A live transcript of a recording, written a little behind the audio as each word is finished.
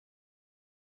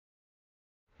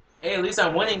Hey, at least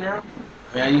I'm winning now.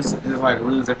 I mean, I used to just like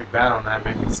lose every battle, and that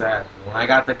made me sad. When I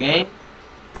got the game,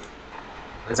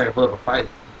 it's like a flip of a fight.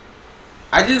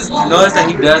 I just noticed that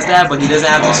he does that, but he doesn't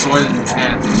have the sword in his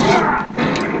hand.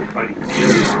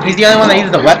 He's the only one that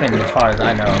uses a weapon, as far as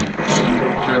I know.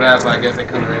 Sure, that's why I guess they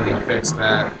couldn't really fix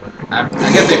that. I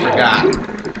guess they forgot.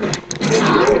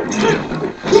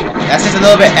 That's just a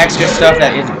little bit extra stuff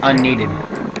that is unneeded.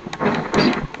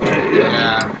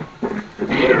 Yeah.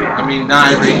 I mean,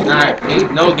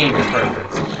 no game is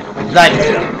perfect.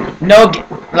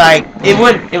 Like, it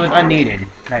was unneeded.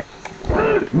 Like,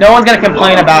 no one's gonna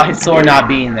complain about his sword not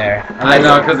being there. I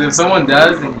know, because if someone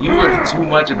does, then you are too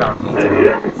much about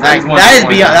detail. Like,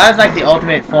 that is like the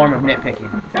ultimate form of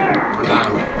nitpicking.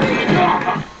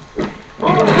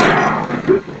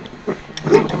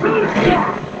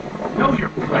 Know your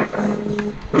place.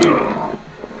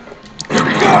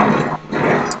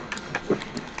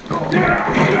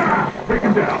 Break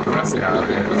him down. That's it out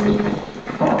there.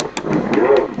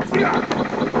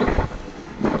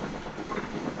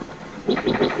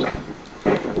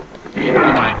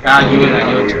 Oh my god, you and that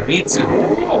Yoshimitsu.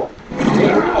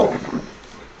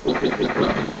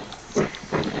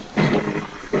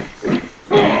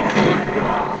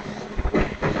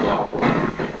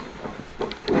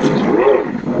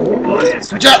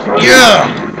 Switch up!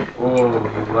 Yeah! Oh,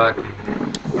 you lucky.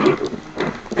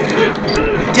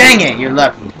 Dang it, you're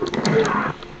lucky.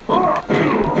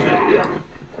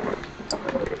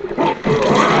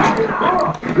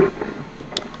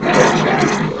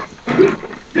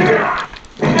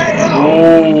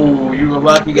 Oh, you were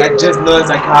lucky. I just noticed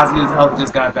that Kazuya's health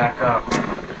just got back up.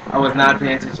 I was not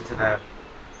paying attention to that.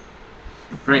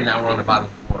 Great, now we're on the bottom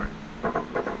floor.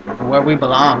 Where we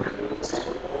belong.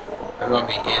 We're going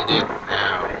to be ended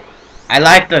now. I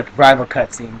like the rival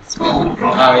cutscenes. Oh,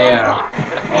 yeah.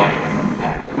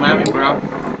 Come at me, bro.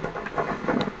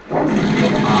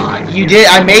 You did.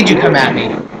 I made you come at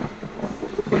me.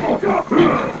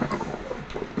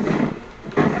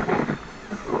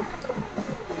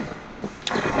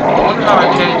 I wonder how I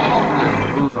changed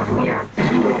the moves on here.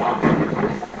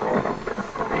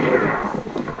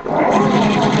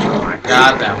 Oh my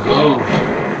god, that move.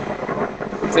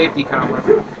 Safety combo.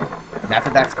 That's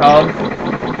what that's called?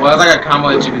 Well, it's like a combo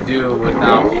that you can do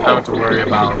without having to worry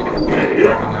about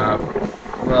fucking up.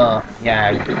 Well,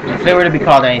 yeah. If it were to be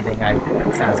called anything,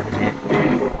 it sounds legit.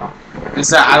 It's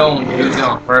that I don't use it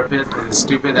on purpose because it's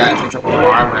stupid that it takes up a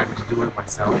bar when I can just do it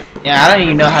myself. Yeah, I don't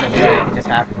even know how to do it. It just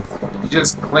happens. You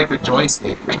just click the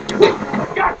joystick.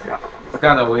 It's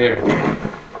kind of weird.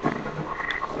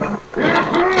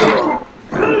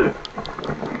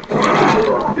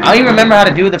 I don't even remember how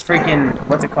to do the freaking,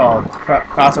 what's it called,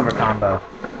 crossover combo.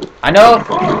 I know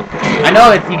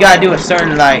if you gotta do a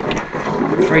certain, like,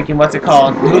 freaking, what's it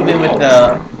called, movement with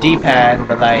the D-pad,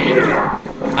 but, like,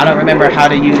 I don't remember how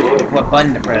to use, what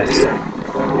button to press. You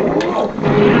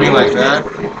mean like that?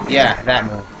 Yeah, that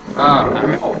move.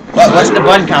 Oh. What's the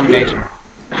button combination?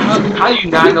 How do you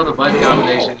not know the button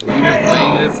combination? You've been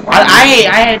playing this?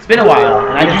 It's been a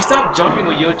while. And you stopped jumping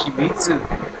with Yoshimitsu.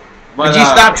 But you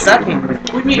stopped sucking with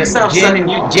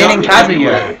Jin and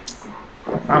Kazuya.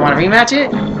 I want to rematch it?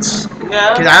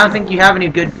 Yeah. Because I don't think you have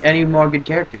any more good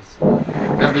characters.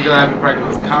 That's because I haven't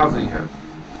practiced with Kazuya.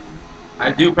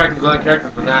 I do practice other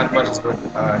characters, but not as much as with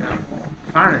him.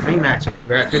 Fine, let's rematch it.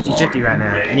 We're at 50-50 right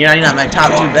now. And you're not even my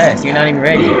top 2 best. You're not even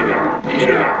ready.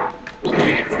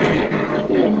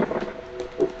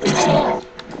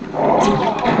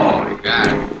 Oh my god.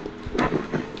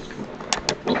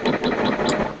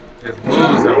 His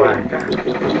moves are like that.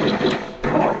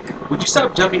 Would you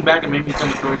stop jumping back and make me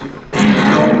come towards you?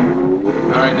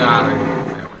 Alright, now.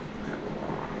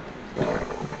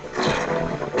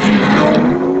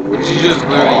 Did you just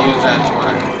literally use that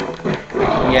twice?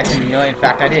 Yes, and you know, in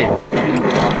fact, I did.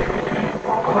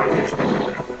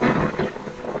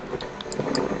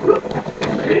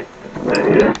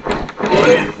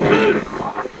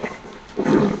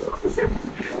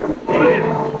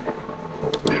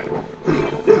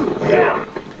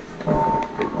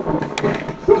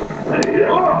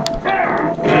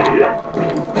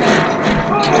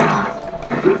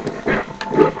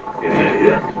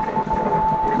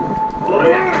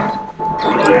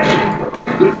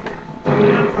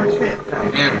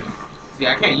 See,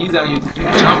 I can't use that on you to do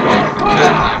jump rope.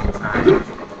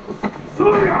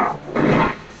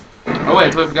 Oh wait, I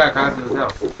totally forgot Kazuya's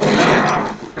health.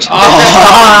 Oh,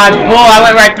 bull! I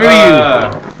went right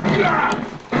through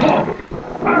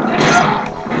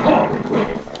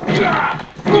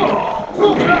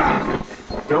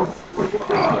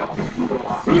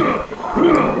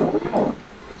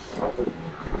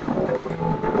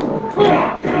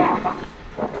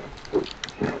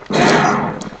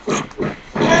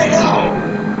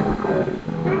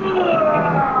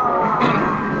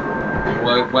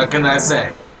can I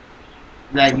say?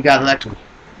 That you got lucky.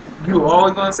 You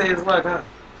always gonna say it's luck, huh?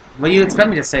 What do you expect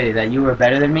me to say? That you were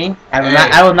better than me? I will Hey.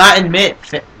 not. I will not admit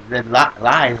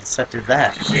lies such as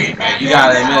that. You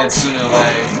gotta admit it sooner or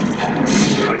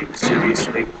later.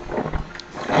 Seriously?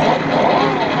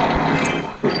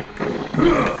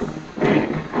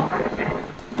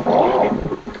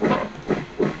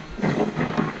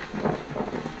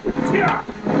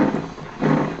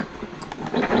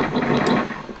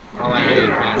 All I hate is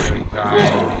can't really die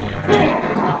in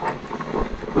here.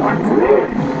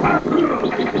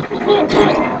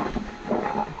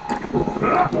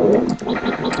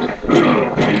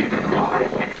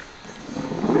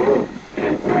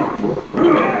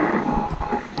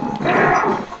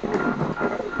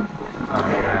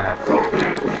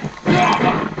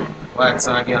 What? It's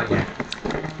not killing you.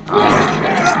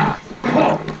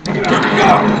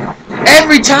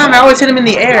 Every time I always hit him in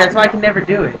the air. That's why I can never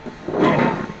do it.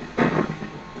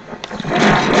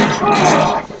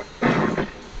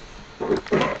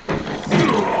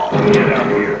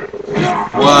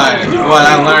 What? What?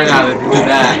 I learned how to do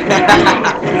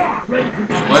that.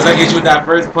 Once I get you with that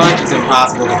first punch, it's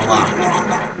impossible to block.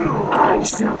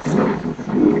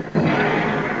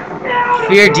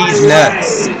 Fear these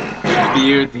nuts.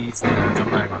 Fear these nuts.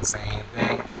 I'm not gonna say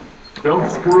anything. Don't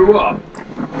screw up.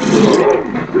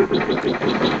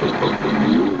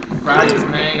 Practice,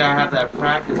 man. You gotta have that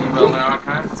practice. You gotta learn all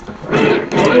kinds of stuff.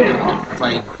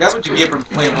 That's what you get from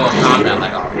playing Mortal Kombat.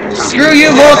 Like, oh, Screw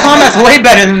you, Mortal Kombat's way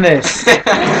better than this.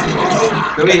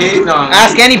 Don't be hating on me.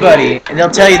 Ask anybody, and they'll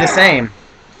tell you the same.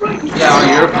 Yeah, oh,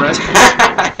 you're a friend.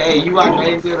 Hey, you walk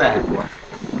right into that.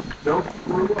 Don't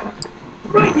screw up.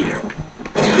 Right here.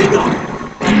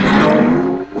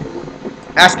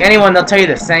 Ask anyone, they'll tell you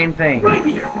the same thing. Right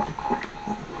here.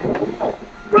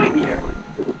 Right here.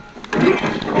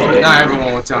 Not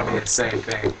everyone will tell me the same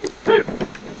thing.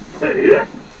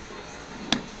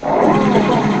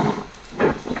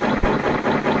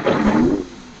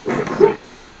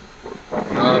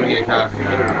 No, let me get a copy of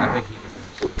that. I think he can.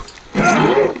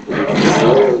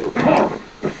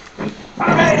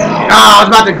 Oh, I was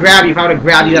about to grab you. If I would have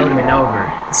grabbed you, that would have been over.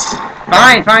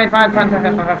 Fine.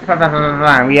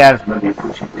 We have...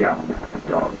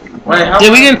 Wait, how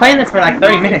Dude, we've been playing this for like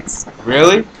 30 minutes.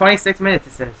 Really? 26 minutes,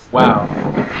 it says. Wow.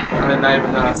 I did not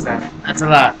even notice that. That's a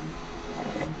lot.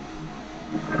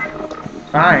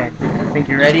 Fine. Think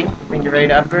you're ready? Think you're ready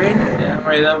to upgrade? Yeah, I'm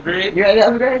ready to upgrade. You ready to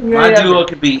upgrade? You My ready to duo upgrade?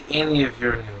 could be any of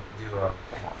your new duo.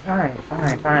 Fine.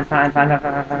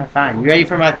 You ready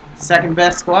for my second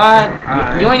best squad?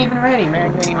 Alright. You ain't even ready,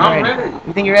 man. You ain't even I'm ready. ready.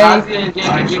 You think you're ready? Ozzy and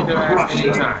Jamie kick their ass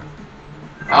anytime.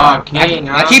 Oh, King,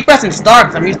 huh? I keep pressing start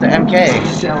because I'm used to MK.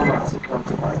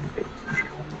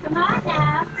 Come on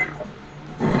now.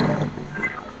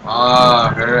 Oh,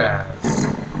 her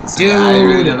ass. Dude, I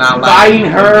really do not like fighting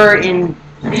it. her in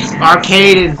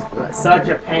arcade is such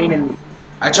a pain in...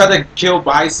 I tried to kill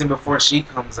Bison before she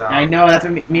comes out. I know, that's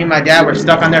what me and my dad were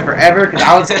stuck on there forever because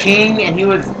I was King and he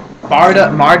was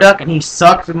Marduk and he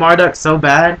sucked with Marduk so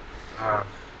bad.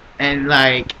 And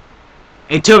like,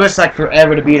 it took us like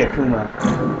forever to beat Akuma.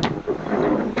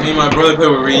 Me and my brother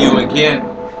played with Ryu and Ken.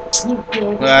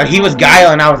 He was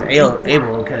Guile and I was able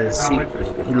because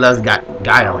he loves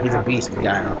Guile. He's a beast with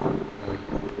Guile.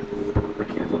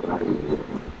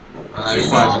 You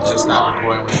probably should just stop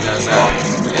recording when he does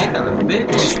that. Ain't that a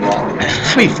bitch?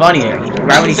 That'd be funny.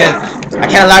 Right when he says, I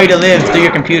can't allow you to live through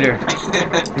your computer.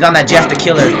 He's on that Jeff the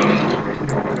Killer.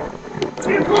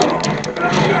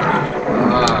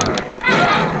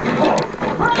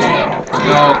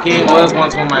 Yo, King was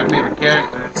once one of my favorite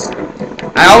characters.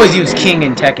 I always use King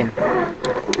in Tekken.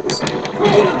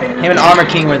 Him and Armor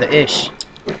King were the ish.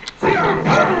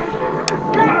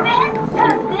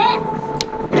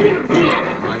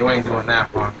 Oh, you ain't doing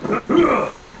that, punk.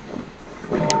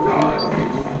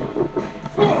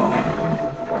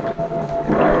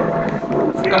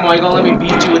 Come on, you gonna let me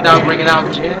beat you without bringing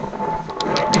out Jin?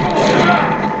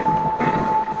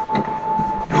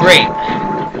 Great.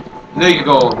 You know you can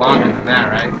go longer than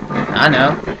that, right? I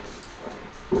know.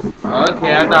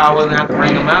 Okay, I thought I wasn't have to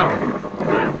bring him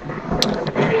out.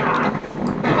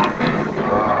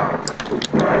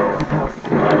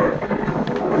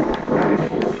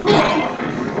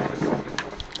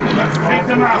 Let's take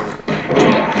them out.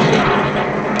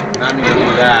 Not me to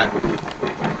do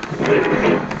that.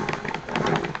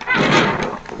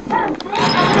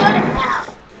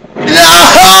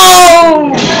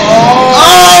 No!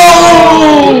 Oh!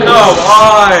 Come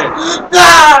on!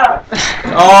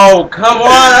 Oh, come on!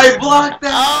 I blocked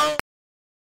that!